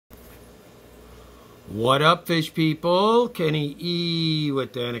What up, fish people? Kenny E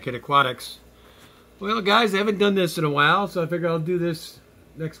with Anakin Aquatics. Well, guys, I haven't done this in a while, so I figure I'll do this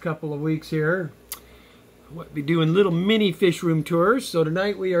next couple of weeks here. I'll be doing little mini fish room tours. So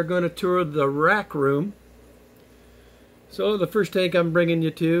tonight we are going to tour the rack room. So the first tank I'm bringing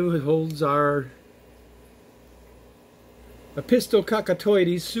you to holds our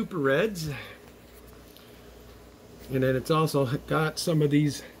Apistos Super Reds. And then it's also got some of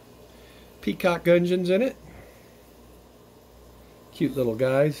these peacock gudgeons in it. Cute little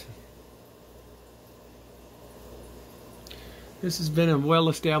guys. This has been a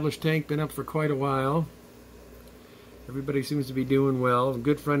well-established tank, been up for quite a while. Everybody seems to be doing well. A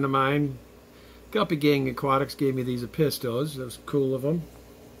good friend of mine, Guppy Gang Aquatics, gave me these Apistos. That was cool of them.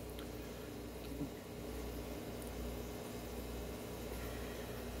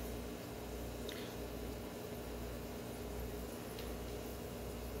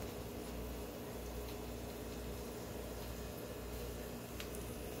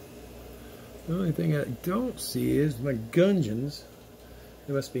 The only thing I don't see is my gudgeons.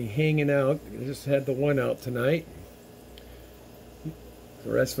 They must be hanging out. I just had the one out tonight.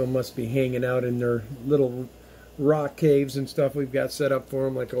 The rest of them must be hanging out in their little rock caves and stuff we've got set up for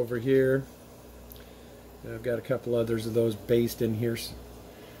them, like over here. And I've got a couple others of those based in here.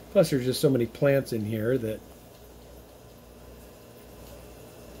 Plus there's just so many plants in here that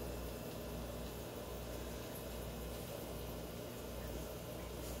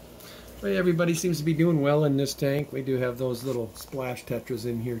but everybody seems to be doing well in this tank. We do have those little splash tetras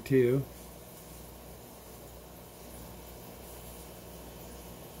in here too.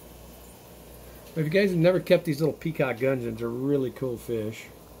 But if you guys have never kept these little peacock gudgeons, they're really cool fish.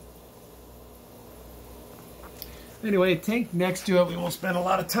 Anyway, tank next to it we won't spend a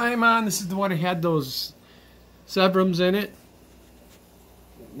lot of time on. This is the one that had those Sebrums in it.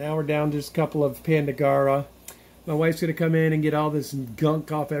 Now we're down to just a couple of Pandagara. My wife's going to come in and get all this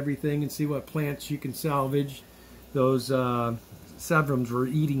gunk off everything and see what plants she can salvage. Those Sebrums were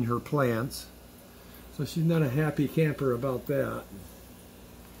eating her plants. So she's not a happy camper about that.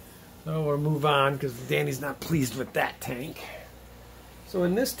 So we'll move on because Danny's not pleased with that tank. So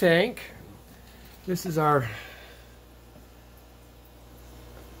in this tank, this is our,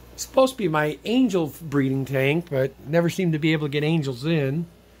 it's supposed to be my angel breeding tank, but never seem to be able to get angels in.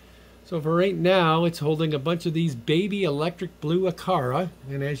 So for right now, it's holding a bunch of these baby electric blue Acura.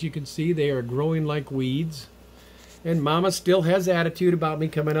 And as you can see, they are growing like weeds. And Mama still has attitude about me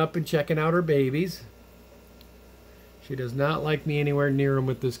coming up and checking out her babies. She does not like me anywhere near them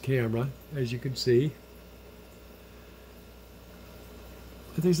with this camera, as you can see.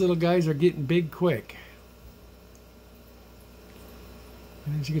 But these little guys are getting big quick.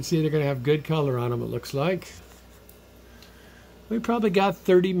 And as you can see, they're going to have good color on them, it looks like. We probably got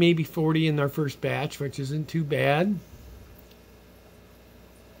 30, maybe 40 in our first batch, which isn't too bad.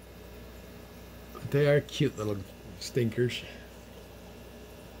 But they are cute little stinkers.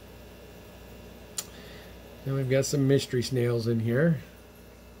 Then we've got some mystery snails in here.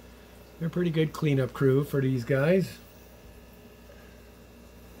 They're a pretty good cleanup crew for these guys.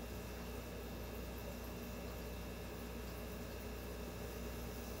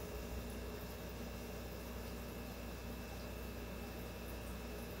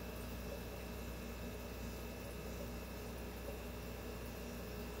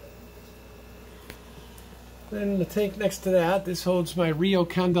 Then the tank next to that, this holds my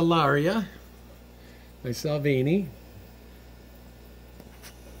Candelaria, my Salvini.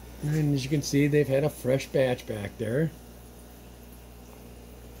 And as you can see, they've had a fresh batch back there.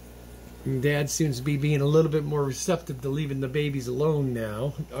 And Dad seems to be being a little bit more receptive to leaving the babies alone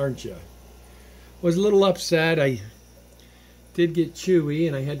now, aren't you? Was a little upset. I did get Chewy,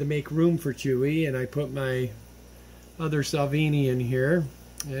 and I had to make room for Chewy, and I put my other Salvini in here,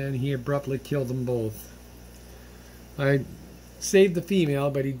 and he abruptly killed them both. I saved the female,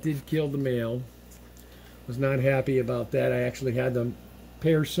 but he did kill the male. Was not happy about that. I actually had the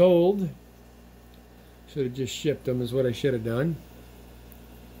pair sold. Should have just shipped them is what I should have done.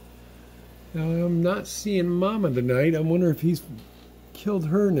 Now I'm not seeing Mama tonight. I wonder if he's killed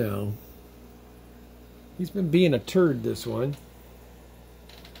her now. He's been being a turd, this one.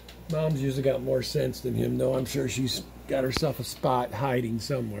 Mom's usually got more sense than him, though. I'm sure she's got herself a spot hiding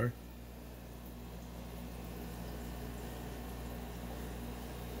somewhere.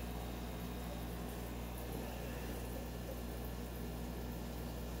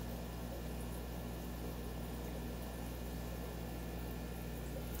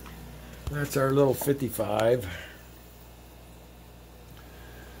 That's our little 55.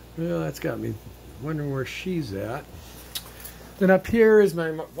 Well, that's got me wondering where she's at. Then up here is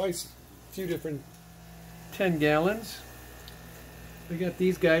my wife's few different 10 gallons. We got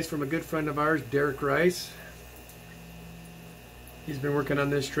these guys from a good friend of ours, Derek Rice. He's been working on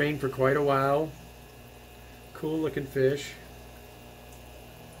this strain for quite a while. Cool looking fish.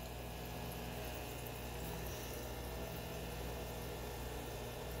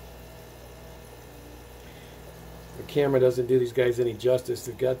 The camera doesn't do these guys any justice.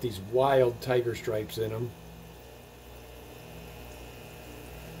 They've got these wild tiger stripes in them.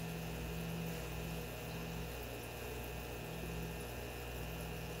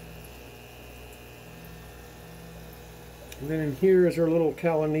 And then in here is our little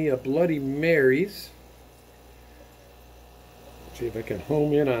colony of Bloody Marys. See if I can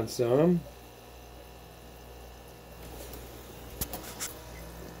home in on some.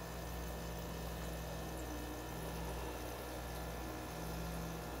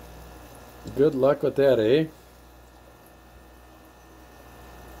 Good luck with that, eh?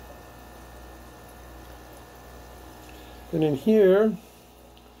 And in here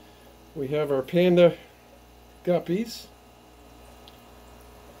we have our panda guppies.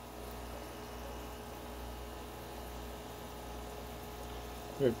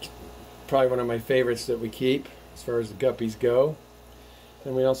 They're probably one of my favorites that we keep as far as the guppies go.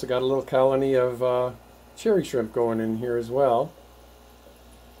 And we also got a little colony of cherry shrimp going in here as well.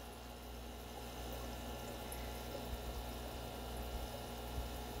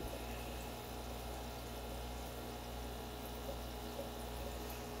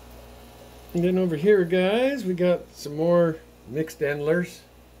 And then over here, guys, we got some more mixed endlers.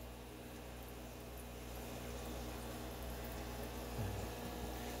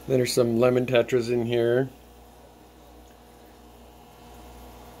 Then there's some lemon tetras in here.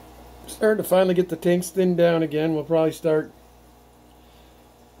 Starting to finally get the tanks thinned down again. We'll probably start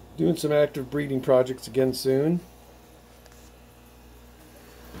doing some active breeding projects again soon.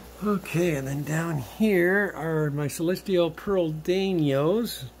 Okay, and then down here are my Celestial Pearl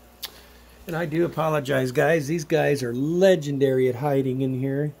Danios. And I do apologize, guys. These guys are legendary at hiding in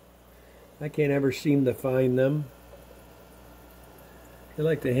here. I can't ever seem to find them. They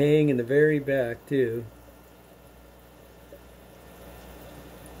like to hang in the very back, too.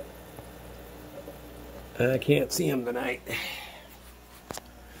 I can't see them tonight.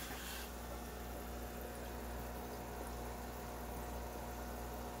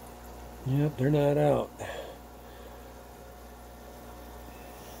 Yep, they're not out.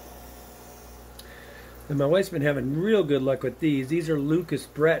 And my wife's been having real good luck with these. These are Lucas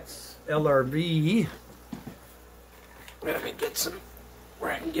Bretz LRV. Let me get some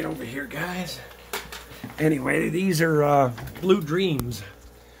where I can get over here, guys. Anyway, these are Blue Dreams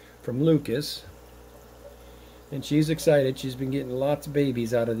from Lucas. And she's excited. She's been getting lots of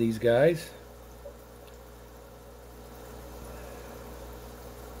babies out of these guys.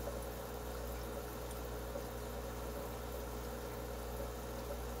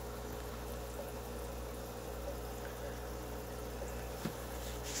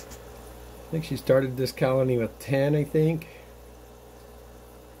 I think she started this colony with 10, I think.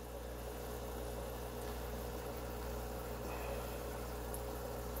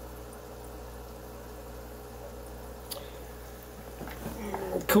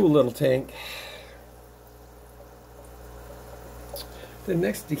 Cool little tank. Then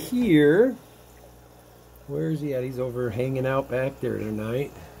next to here, where is he at? He's over hanging out back there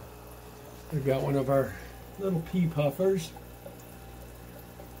tonight. We've got one of our little pea puffers.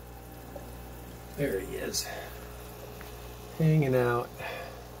 There he is, hanging out.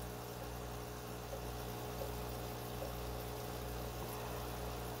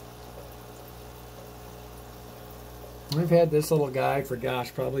 I've had this little guy for,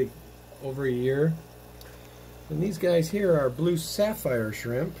 gosh, probably over a year. And these guys here are blue sapphire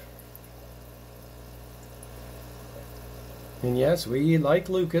shrimp. And yes, we, like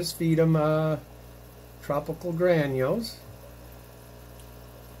Lucas, feed them tropical granules.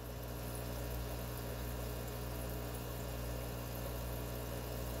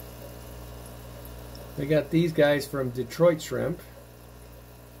 We got these guys from Detroit Shrimp.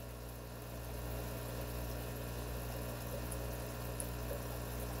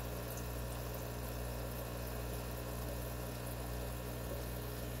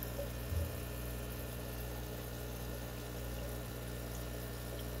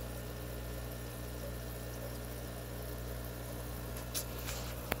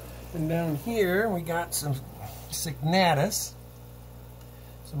 And down here we got some Signatus,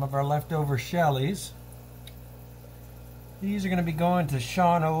 some of our leftover Shelleys. These are going to be going to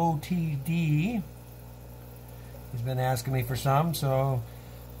Sean OTD. He's been asking me for some, so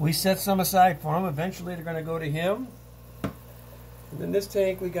we set some aside for him. Eventually they're going to go to him. And in this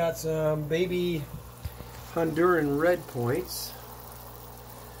tank we got some baby Honduran red points.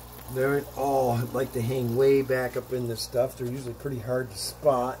 They're all like to hang way back up in this stuff. They're usually pretty hard to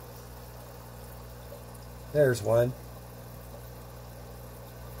spot. There's one.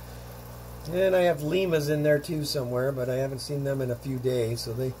 And I have limas in there too somewhere, but I haven't seen them in a few days.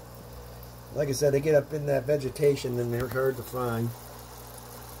 So they, like I said, they get up in that vegetation and they're hard to find.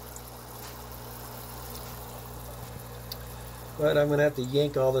 But I'm going to have to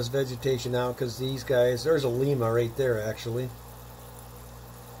yank all this vegetation out because these guys, there's a lima right there actually.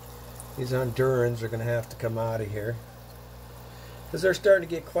 These Hondurans are going to have to come out of here because they're starting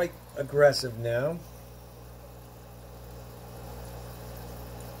to get quite aggressive now.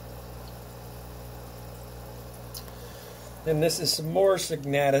 And this is some more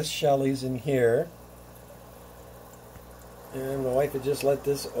Signatus Shelleys in here. And my wife had just let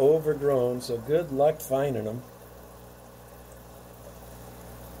this overgrown, so good luck finding them.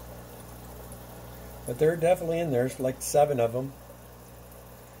 But they're definitely in there. There's like 7 of them.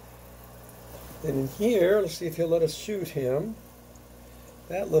 And in here, let's see if he'll let us shoot him.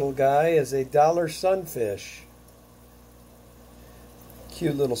 That little guy is a dollar sunfish.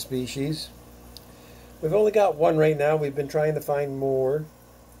 Cute little species. We've only got one right now. We've been trying to find more.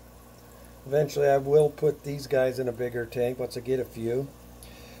 Eventually I will put these guys in a bigger tank once I get a few.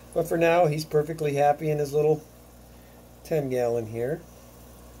 But for now, he's perfectly happy in his little 10-gallon here.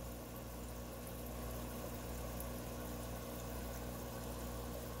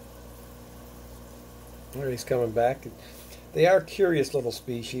 There he's coming back. They are curious little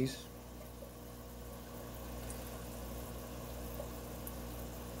species.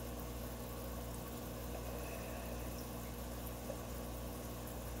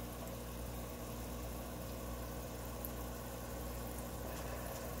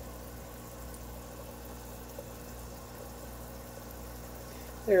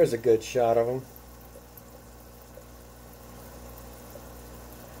 There's a good shot of him.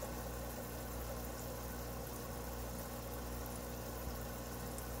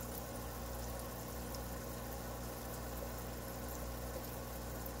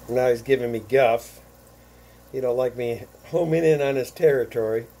 Now he's giving me guff. He don't like me homing in on his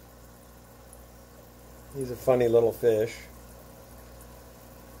territory. He's a funny little fish.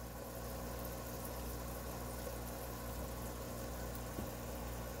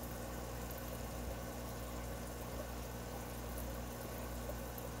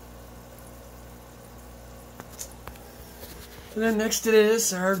 And then next to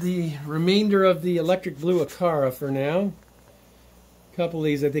this are the remainder of the electric blue Acura for now. A couple of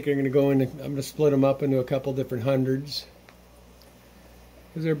these I think are going to go in, I'm going to split them up into a couple different hundreds.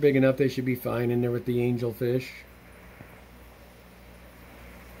 Because they're big enough, they should be fine in there with the angelfish.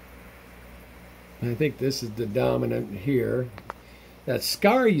 And I think this is the dominant here. That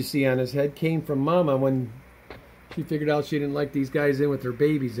scar you see on his head came from Mama when she figured out she didn't like these guys in with her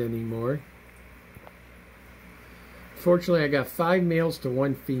babies anymore. Fortunately, I got 5 males to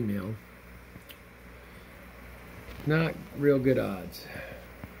 1 female. Not real good odds.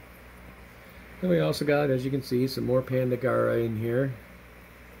 Then we also got, as you can see, some more Candelaria in here.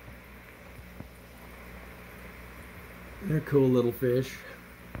 They're cool little fish.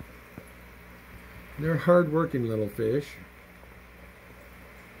 They're hard-working little fish.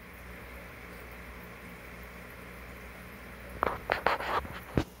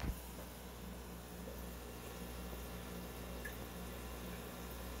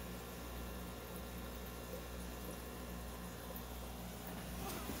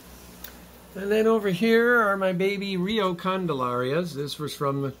 And then over here are my baby Rio Candelarias. This was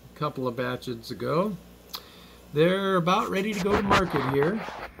from a couple of batches ago. They're about ready to go to market here.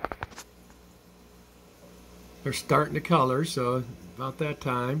 They're starting to color, so about that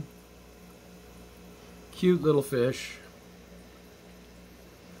time. Cute little fish.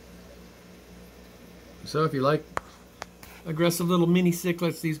 So if you like aggressive little mini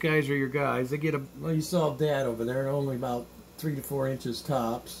cichlids, these guys are your guys. They get a, well, you saw Dad over there, only about 3 to 4 inches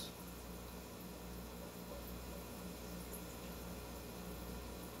tops.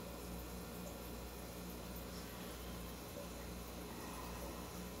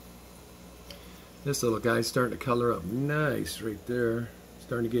 This little guy's starting to color up nice right there.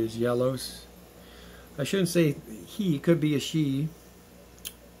 Starting to get his yellows. I shouldn't say he, could be a she.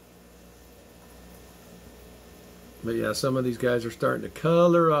 But yeah, some of these guys are starting to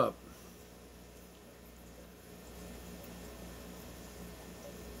color up.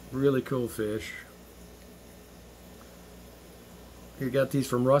 Really cool fish. We got these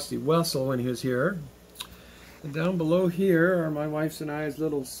from Rusty Wessel when he was here. And down below here are my wife's and I's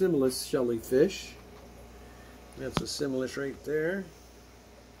little Similis Shelly fish. That's a Similis right there.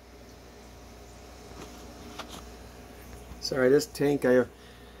 Sorry, this tank I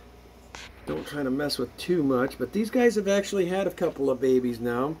don't try to mess with too much, but these guys have actually had a couple of babies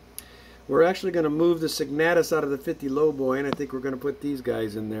now. We're actually going to move the Signatus out of the 50 lowboy, and I think we're going to put these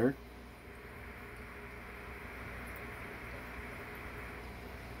guys in there.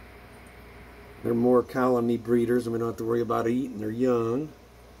 They're more colony breeders, and we don't have to worry about eating their young.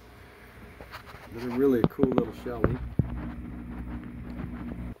 They're really a cool little Shelly.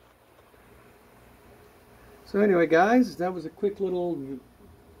 So anyway, guys, that was a quick little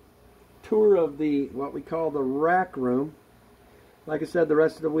tour of the what we call the rack room. Like I said, the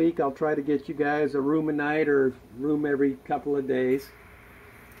rest of the week I'll try to get you guys a room a night or room every couple of days.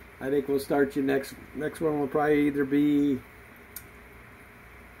 I think we'll start you next one will probably either be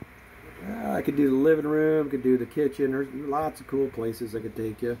I could do the living room, could do the kitchen. There's lots of cool places I could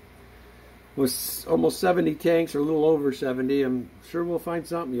take you. With almost 70 tanks, or a little over 70, I'm sure we'll find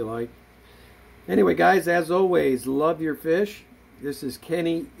something you like. Anyway, guys, as always, love your fish. This is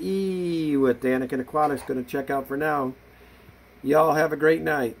Kenny E with Anakin Aquatics. Going to check out for now. Y'all have a great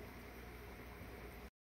night.